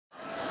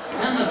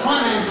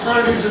20s,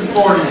 30s, and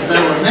 40s,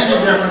 there were many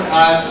different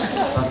types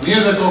of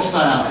musical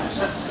sounds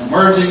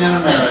emerging in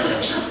America.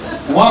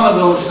 One of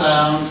those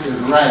sounds is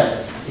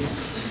rag.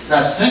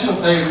 That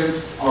syncopated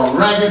or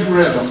ragged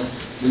rhythm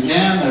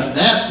began as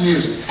dance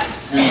music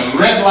in the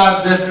red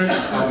light district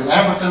of the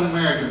African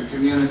American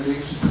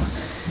communities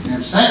in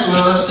St.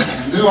 Louis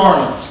and New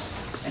Orleans,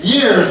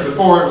 years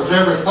before it was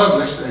ever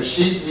published as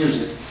sheet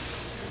music.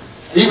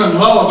 Even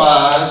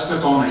lullabies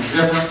took on a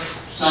different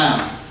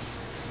sound.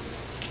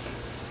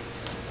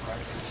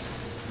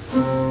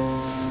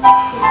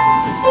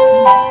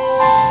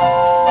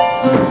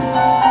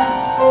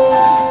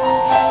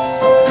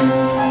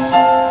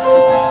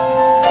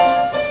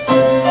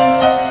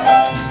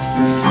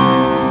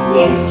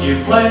 Won't you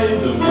play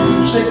the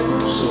music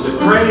so the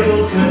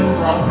cradle can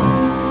rock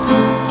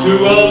to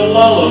a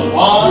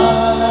lullaby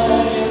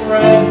in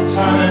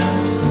ragtime?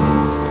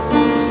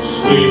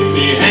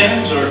 Sleepy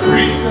hands are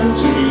creeping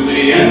to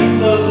the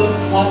end of the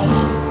clock.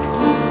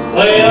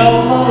 Play a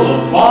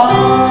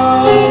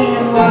lullaby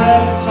in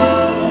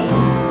ragtime.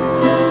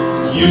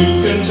 You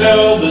can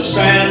tell the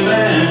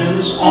Sandman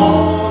is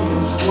on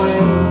his way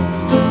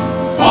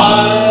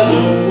by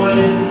the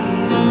way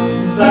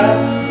that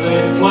they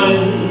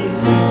play.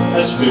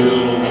 As still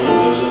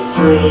as a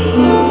thrill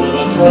of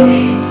a thrush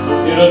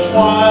in a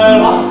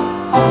twilight,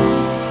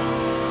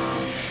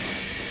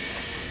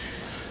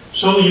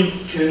 so you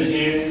can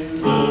hear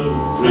the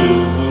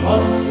rhythm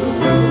of the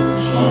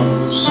ripples on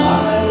the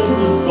side of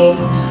the boat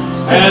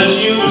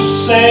as you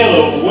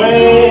sail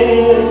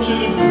away to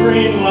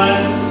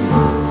dreamland.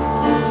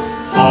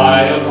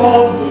 High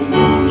above the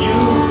moon you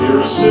hear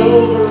a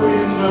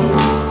silvery note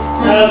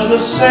as the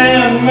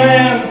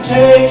Sandman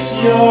takes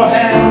your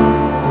hand.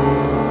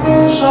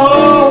 So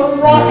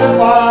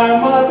rock-a-bye,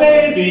 my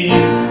baby,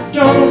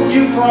 don't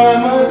you cry,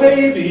 my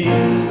baby.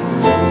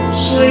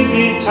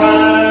 Sleepy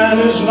time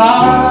is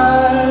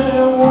nigh.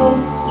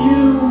 Won't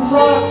you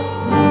rock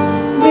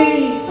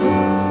me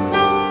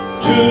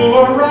to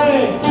a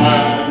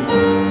ragtime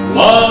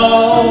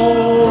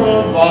lullaby?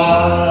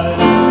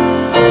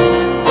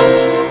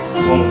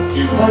 Won't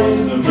you play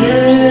the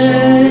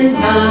music?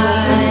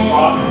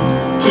 Rock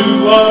to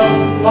a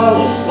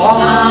lullaby.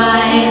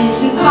 Time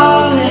to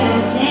call it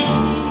a day.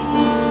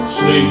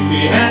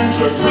 Sleepy hands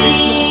are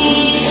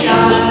creeping to the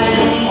end of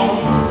the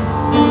morning.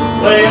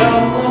 Play a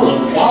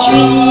lullaby.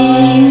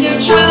 Dream your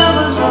trouble.